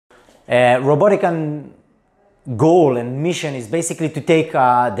Robotic goal and mission is basically to take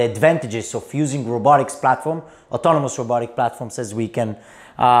the advantages of using robotics platform, autonomous robotic platforms, as we can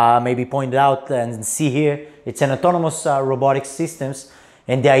maybe point out and see here. It's an autonomous robotic systems,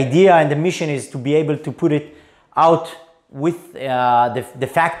 and the idea and the mission is to be able to put it out with the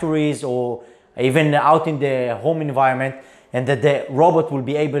factories or even out in the home environment, and that the robot will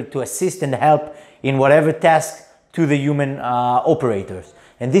be able to assist and help in whatever task to the human operators.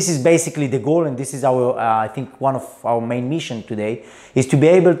 And this is basically the goal, and this is our, I think, one of our main mission today, is to be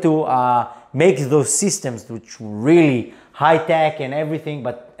able to make those systems which really high tech and everything,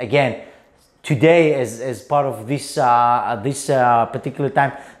 but again, today as part of this particular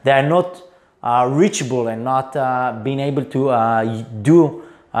time, they are not reachable and not being able to do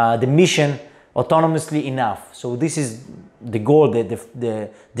the mission autonomously enough. So this is the goal, the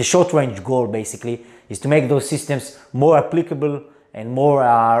short range goal basically, is to make those systems more applicable and more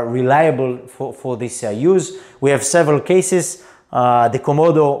reliable for this use. We have several cases. The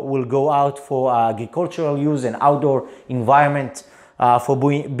Komodo will go out for agricultural use and outdoor environment for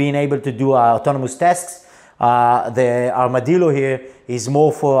being able to do autonomous tasks. The Armadillo here is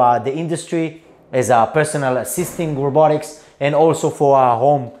more for the industry as a personal assisting robotics, and also for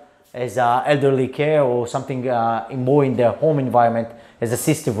home as elderly care or something more in the home environment as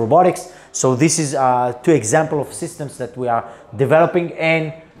assistive robotics. So this is two examples of systems that we are developing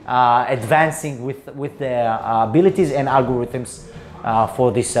and advancing with the abilities and algorithms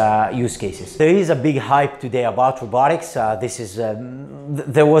for these use cases. There is a big hype today about robotics.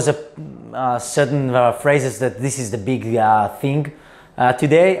 There was a certain phrases that this is the big thing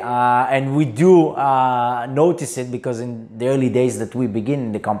today, and we do notice it, because in the early days that we begin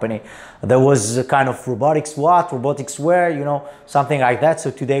in the company, there was a kind of robotics what, robotics where, you know, something like that.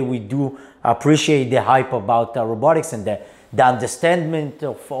 So today we do appreciate the hype about robotics and the understanding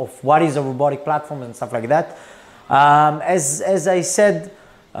of what is a robotic platform and stuff like that. As I said,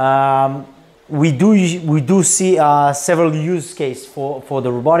 we do see several use cases for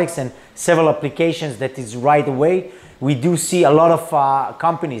the robotics and several applications that is right away. We do see a lot of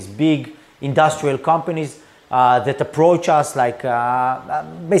companies, big industrial companies that approach us, like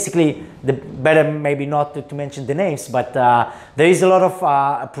basically, better maybe not to mention the names, but there is a lot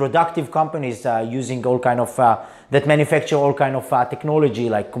of productive companies using all kind of, that manufacture all kind of technology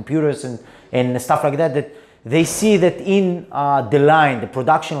like computers and stuff like that, that they see that in the line, the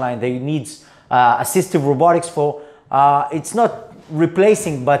production line, they needs assistive robotics for, it's not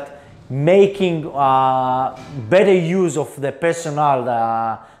replacing, but making better use of the personnel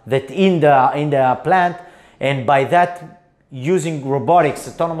that in the plant, and by that using robotics,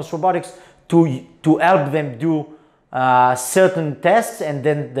 autonomous robotics, to help them do certain tasks, and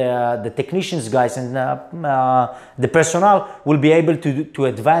then the technicians guys and the personnel will be able to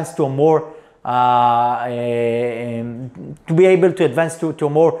advance to a more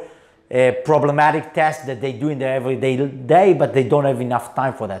problematic task that they do in their everyday day, but they don't have enough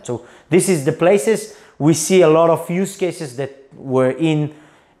time for that. So this is the places we see a lot of use cases that were in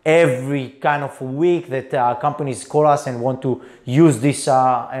every kind of week that companies call us and want to use these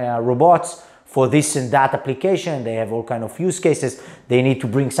robots for this and that application. They have all kind of use cases. They need to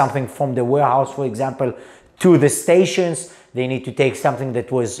bring something from the warehouse, for example, to the stations. They need to take something that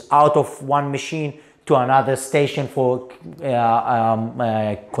was out of one machine to another station for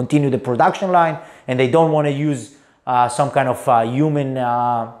continue the production line, and they don't want to use some kind of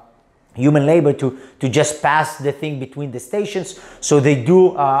human labor to just pass the thing between the stations. So they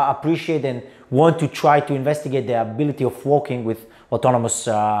do appreciate and want to try to investigate the ability of working with autonomous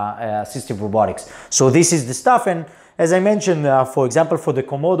assistive robotics. So this is the stuff, and as I mentioned, for example, for the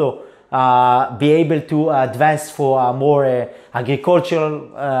Komodo, be able to advance for more agricultural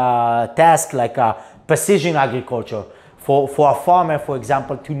tasks like precision agriculture. For a farmer, for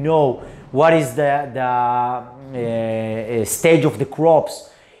example, to know what is the stage of the crops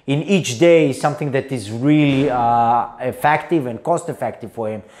in each day is something that is really effective and cost effective for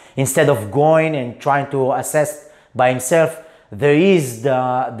him. Instead of going and trying to assess by himself, there is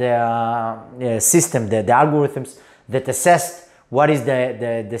the system, the algorithms that assess what is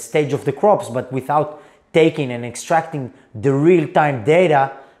the stage of the crops, but without taking and extracting the real-time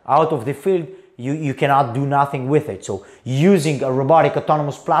data out of the field, you cannot do nothing with it. So using a robotic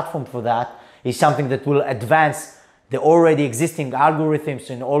autonomous platform for that is something that will advance the already existing algorithms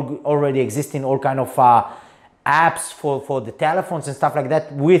and already existing all kind of apps for the telephones and stuff like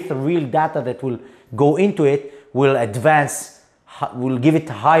that, with real data that will go into it, will advance, will give it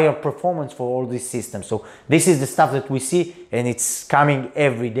higher performance for all these systems. So this is the stuff that we see, and it's coming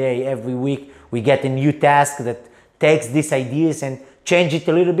every day, every week. We get a new task that takes these ideas and change it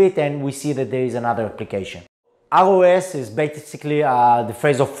a little bit, and we see that there is another application. ROS is basically the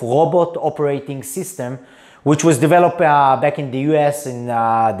phrase of robot operating system, which was developed back in the US in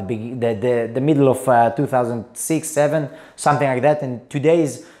the middle of 2006-7, something like that. And today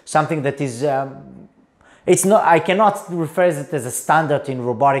is something that is, it's not, I cannot refer it as a standard in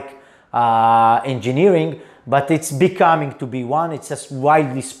robotic engineering, but it's becoming to be one. It's just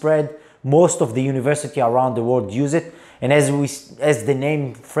widely spread. Most of the university around the world use it. And as the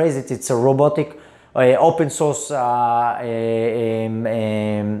name phrase it's a robotic open source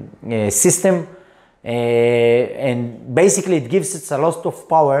system. And basically it gives it a lot of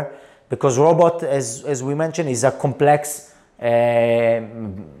power, because robot, as we mentioned, is a complex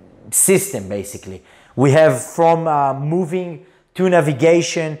system. Basically we have from moving to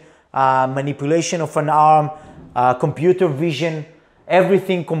navigation, manipulation of an arm, computer vision,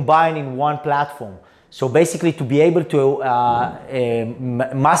 everything combined in one platform. So basically to be able to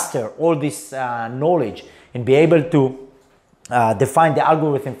master all this knowledge and be able to define the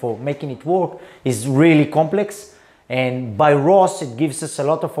algorithm for making it work is really complex. And by ROS, it gives us a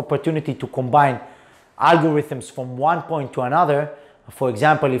lot of opportunity to combine algorithms from one point to another. For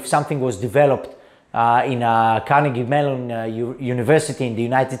example, if something was developed in Carnegie Mellon University in the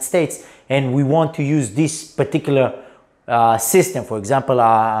United States, and we want to use this particular system, for example,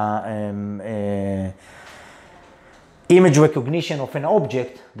 image recognition of an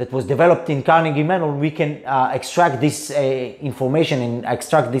object that was developed in Carnegie Mellon, we can extract this information and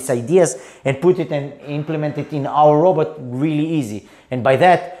extract these ideas and put it and implement it in our robot really easy. And by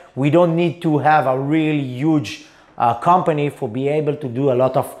that, we don't need to have a really huge company for be able to do a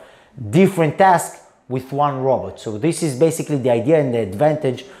lot of different tasks with one robot. So this is basically the idea and the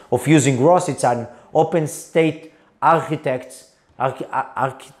advantage of using ROS. It's an open state architects,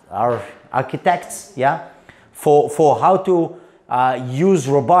 yeah, for how to use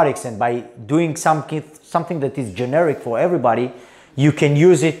robotics. And by doing something that is generic for everybody, you can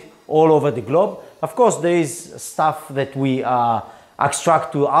use it all over the globe. Of course, there is stuff that we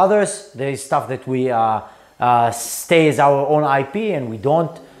extract to others. There is stuff that we stay as our own IP and we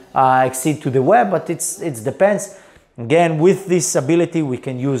don't exceed to the web, but it depends. Again, with this ability, we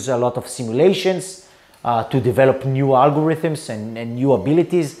can use a lot of simulations to develop new algorithms and new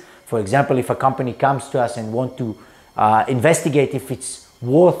abilities. For example, if a company comes to us and want to investigate if it's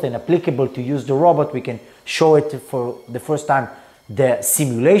worth and applicable to use the robot, we can show it for the first time the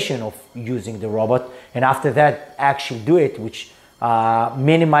simulation of using the robot, and after that actually do it, which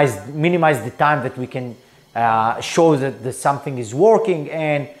minimize the time that we can show that something is working,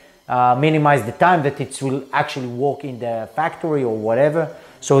 and minimize the time that it will actually work in the factory or whatever.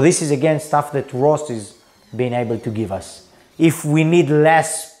 So this is again stuff that ROS is being able to give us. If we need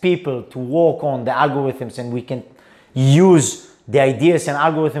less people to work on the algorithms and we can use the ideas and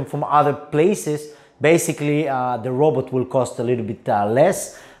algorithms from other places, basically the robot will cost a little bit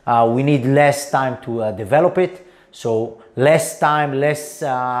less. We need less time to develop it. So less time, less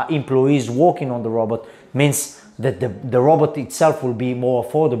employees working on the robot means that the robot itself will be more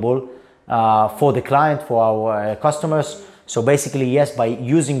affordable for the client, for our customers. So basically, yes, by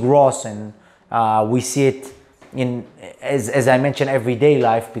using ROS, and we see it in, as I mentioned, everyday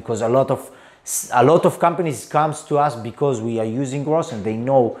life, because a lot of companies comes to us because we are using ROS and they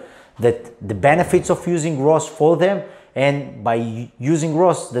know that the benefits of using ROS for them, and by using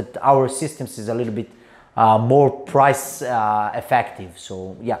ROS that our systems is a little bit more price effective.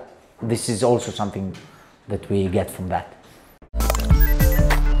 So yeah, this is also something that we get from that.